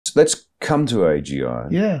let's come to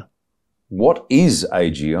AGI. Yeah. What is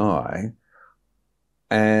AGI?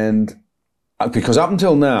 And because up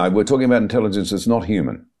until now, we're talking about intelligence that's not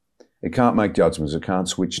human. It can't make judgments. It can't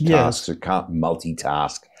switch tasks. It can't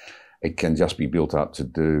multitask. It can just be built up to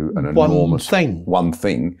do an enormous one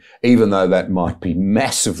thing, even though that might be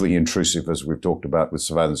massively intrusive, as we've talked about with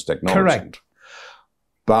surveillance technology. Correct.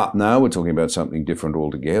 But now we're talking about something different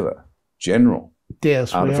altogether. General.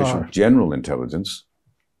 Yes, artificial general intelligence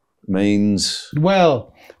means...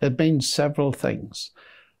 Well, it means several things.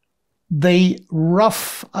 The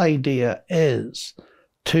rough idea is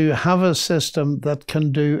to have a system that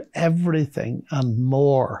can do everything and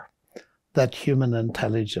more that human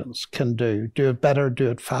intelligence can do it better, do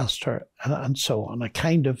it faster, and so on. A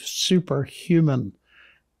kind of superhuman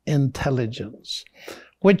intelligence,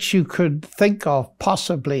 which you could think of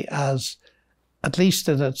possibly as, at least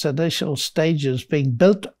in its initial stages, being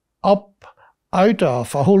built up out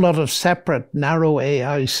of a whole lot of separate narrow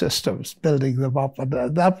AI systems, building them up,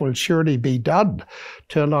 and that will surely be done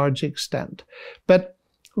to a large extent. But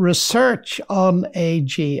research on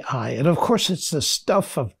AGI, and of course it's the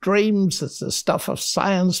stuff of dreams, it's the stuff of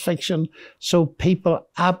science fiction, so people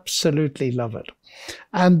absolutely love it.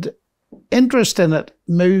 And interest in it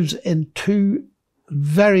moves in two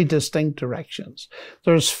very distinct directions.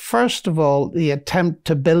 There's first of all the attempt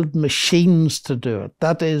to build machines to do it,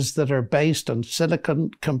 that is, that are based on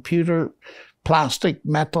silicon, computer, plastic,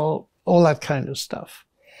 metal, all that kind of stuff.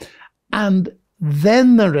 And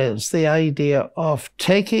then there is the idea of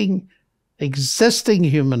taking existing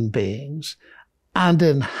human beings and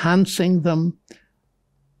enhancing them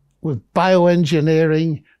with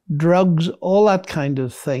bioengineering, drugs, all that kind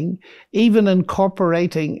of thing, even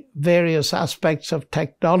incorporating various aspects of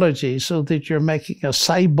technology so that you're making a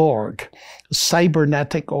cyborg, a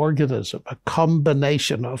cybernetic organism, a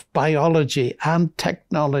combination of biology and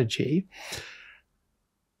technology,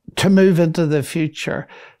 to move into the future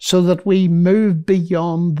so that we move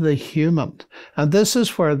beyond the human. And this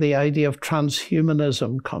is where the idea of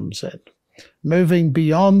transhumanism comes in, moving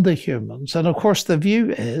beyond the humans. And of course, the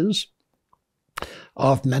view is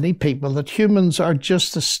of many people that humans are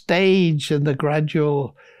just a stage in the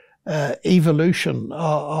gradual evolution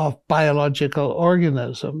of biological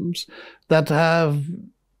organisms that have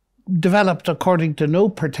developed according to no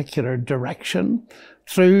particular direction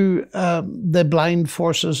through the blind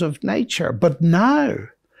forces of nature. But now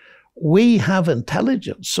we have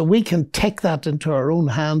intelligence, so we can take that into our own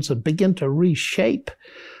hands and begin to reshape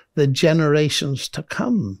the generations to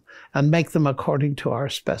come and make them according to our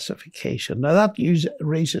specification. Now that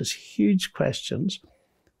raises huge questions.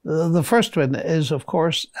 The first one is, of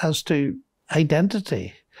course, as to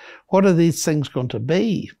identity. What are these things going to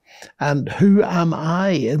be? And who am I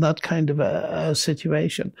in that kind of a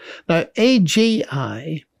situation? Now,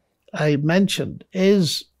 AGI, I mentioned,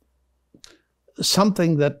 is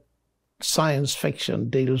something that science fiction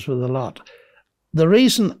deals with a lot. The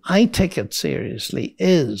reason I take it seriously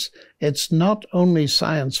is it's not only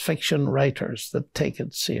science fiction writers that take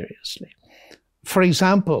it seriously. For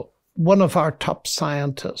example, one of our top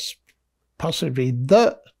scientists, possibly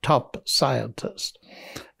the top scientist,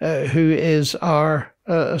 who is our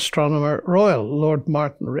astronomer royal, Lord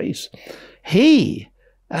Martin Rees, he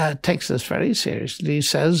takes this very seriously. He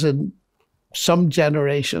says in some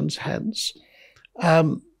generations hence,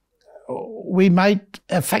 we might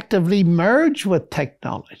effectively merge with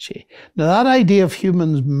technology. Now, that idea of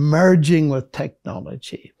humans merging with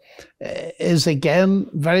technology is, again,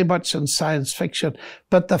 very much in science fiction.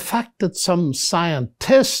 But the fact that some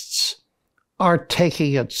scientists are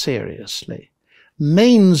taking it seriously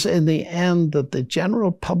means in the end that the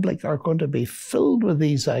general public are going to be filled with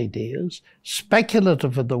these ideas,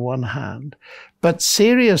 speculative on the one hand, but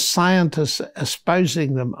serious scientists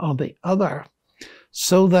espousing them on the other,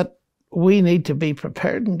 so that we need to be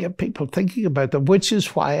prepared and get people thinking about them, which is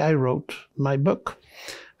why I wrote my book.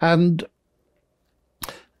 And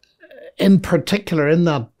in particular, in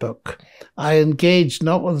that book, I engaged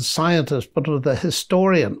not with a scientist, but with a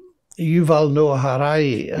historian, Yuval Noah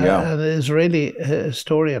Harari, an Israeli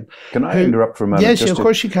historian. Can I interrupt for a moment? Yes, of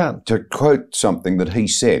course you can. To quote something that he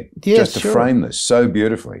said, yes, just to frame this so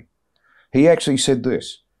beautifully. He actually said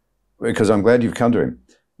this, because I'm glad you've come to him.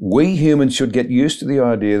 We humans should get used to the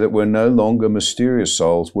idea that we're no longer mysterious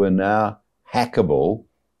souls. We're now hackable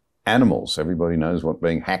animals. Everybody knows what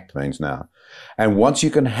being hacked means now. And once you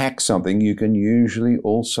can hack something, you can usually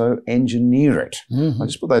also engineer it. I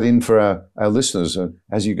just put that in for our listeners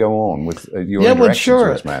as you go on with your interactions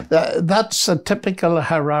with this man. That's a typical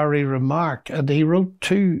Harari remark. And he wrote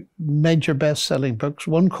 2 major best-selling books,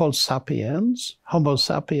 one called Sapiens, Homo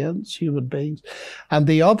sapiens, human beings, and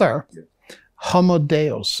the other, Homo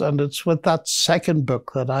Deus. And it's with that second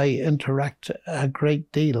book that I interact a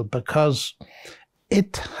great deal, because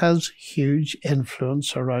it has huge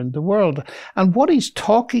influence around the world. And what he's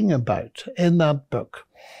talking about in that book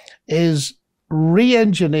is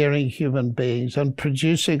re-engineering human beings and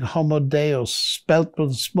producing Homo Deus, spelt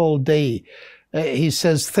with a small d. He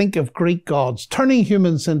says, think of Greek gods, turning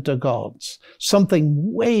humans into gods,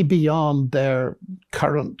 something way beyond their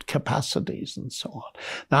current capacities and so on.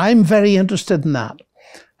 Now, I'm very interested in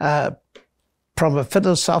that. From a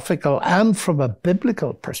philosophical and from a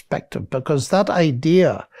biblical perspective, because that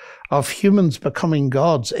idea of humans becoming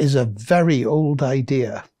gods is a very old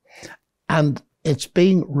idea, and it's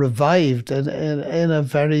being revived in a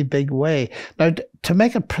very big way. Now, to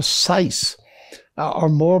make it precise, or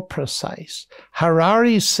more precise,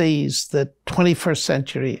 Harari sees the 21st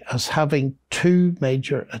century as having 2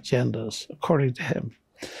 major agendas, according to him.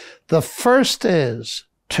 The first is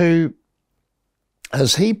to,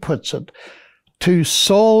 as he puts it, to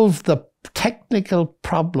solve the technical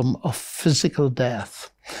problem of physical death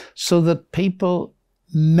so that people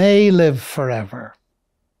may live forever.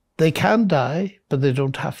 They can die, but they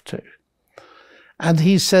don't have to. And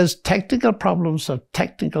he says technical problems have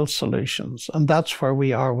technical solutions, and that's where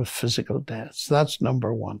we are with physical death. So that's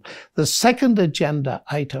number 1. The second agenda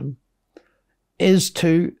item is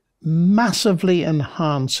to massively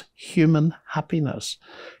enhance human happiness.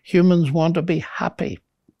 Humans want to be happy.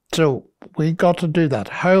 So we got to do that.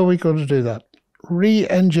 How are we going to do that?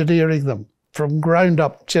 Re-engineering them from ground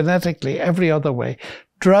up, genetically, every other way.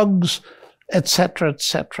 Drugs,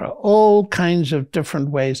 etc., all kinds of different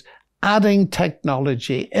ways. Adding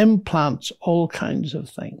technology, implants, all kinds of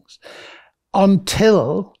things.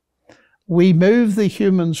 Until we move the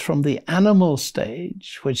humans from the animal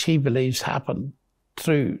stage, which he believes happened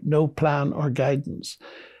through no plan or guidance.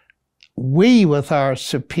 We, with our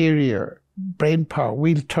superior brain power,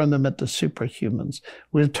 we'll turn them into superhumans.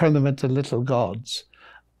 We'll turn them into little gods.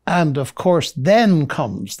 And of course, then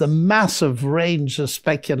comes the massive range of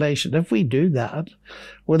speculation. If we do that,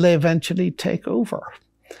 will they eventually take over?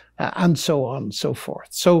 And so on and so forth.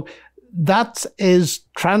 So that is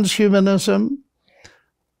transhumanism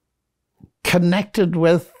connected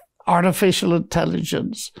with artificial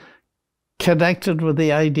intelligence, connected with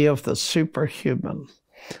the idea of the superhuman.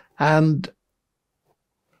 And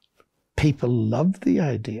people love the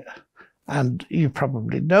idea. And you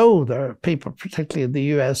probably know there are people, particularly in the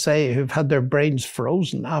USA, who've had their brains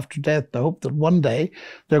frozen after death. They hope that one day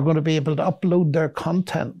they're going to be able to upload their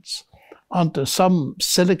contents onto some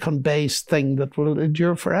silicon-based thing that will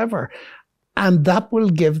endure forever. And that will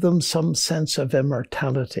give them some sense of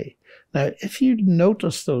immortality. Now, if you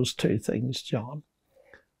notice those 2 things, John,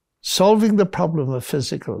 solving the problem of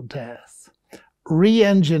physical death,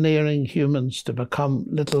 re-engineering humans to become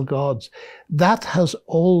little gods, that has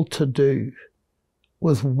all to do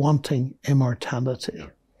with wanting immortality.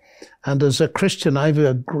 And as a Christian, I have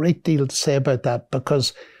a great deal to say about that,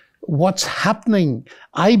 because what's happening,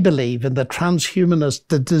 I believe, in the transhumanist,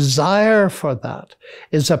 the desire for that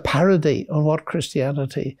is a parody on what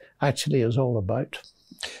Christianity actually is all about.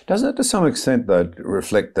 Doesn't it to some extent, though,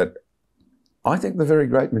 reflect that I think the very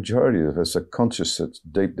great majority of us are conscious that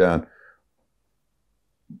deep down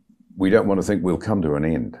we don't want to think we'll come to an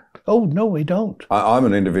end? Oh, no, we don't. I'm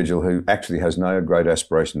an individual who actually has no great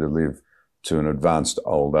aspiration to live to an advanced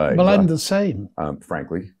old age. Well, I'm the same.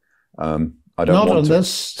 Frankly. I don't Not want on to. This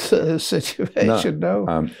situation, no.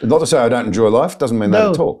 Not to say I don't enjoy life, doesn't mean No.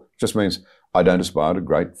 that at all. It just means I don't aspire to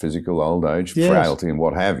great physical old age, Yes. frailty and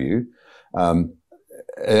what have you. And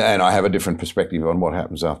I have a different perspective on what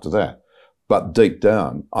happens after that. But deep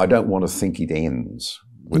down, I don't want to think it ends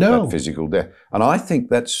with No. that physical death. And I think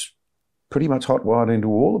that's pretty much hotwired into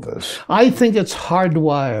all of us. I think it's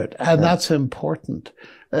hardwired, and that's important.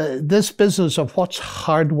 This business of what's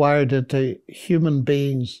hardwired into human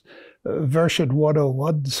beings, version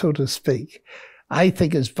 101, so to speak, I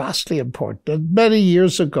think is vastly important. And many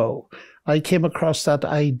years ago, I came across that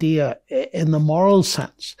idea in the moral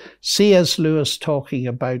sense. C.S. Lewis talking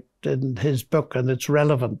about in his book, and it's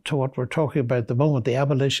relevant to what we're talking about at the moment, The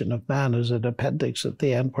Abolition of Man, is an appendix at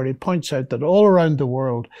the end where he points out that all around the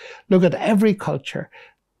world, look at every culture,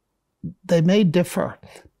 they may differ,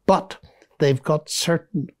 but they've got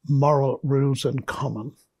certain moral rules in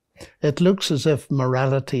common. it looks as if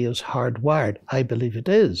morality is hardwired. I believe it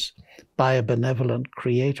is, by a benevolent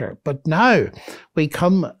creator. But now we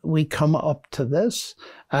come up to this,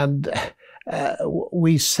 and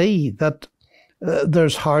we see that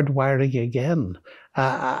there's hardwiring again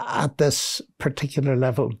at this particular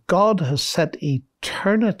level. God has set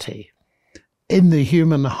eternity in the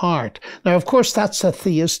human heart. Now, of course, that's a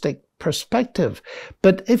theistic perspective.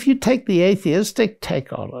 But if you take the atheistic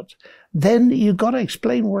take on it, then you've got to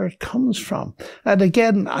explain where it comes from. And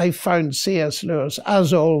again, I found C.S. Lewis,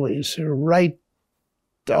 as always, right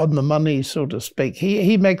on the money, so to speak.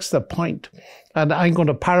 He makes the point, and I'm going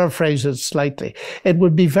to paraphrase it slightly. It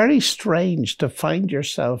would be very strange to find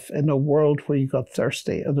yourself in a world where you got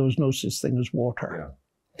thirsty and there was no such thing as water.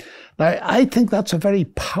 Yeah. Now, I think that's a very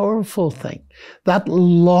powerful thing. That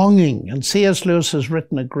longing, and C.S. Lewis has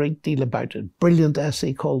written a great deal about it, brilliant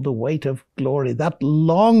essay called The Weight of Glory. That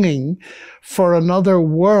longing for another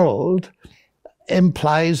world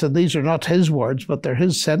implies, and these are not his words, but they're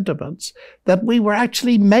his sentiments, that we were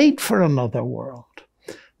actually made for another world.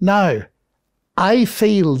 Now, I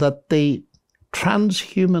feel that the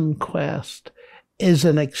transhuman quest is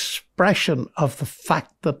an expression of the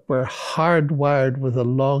fact that we're hardwired with a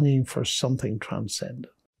longing for something transcendent.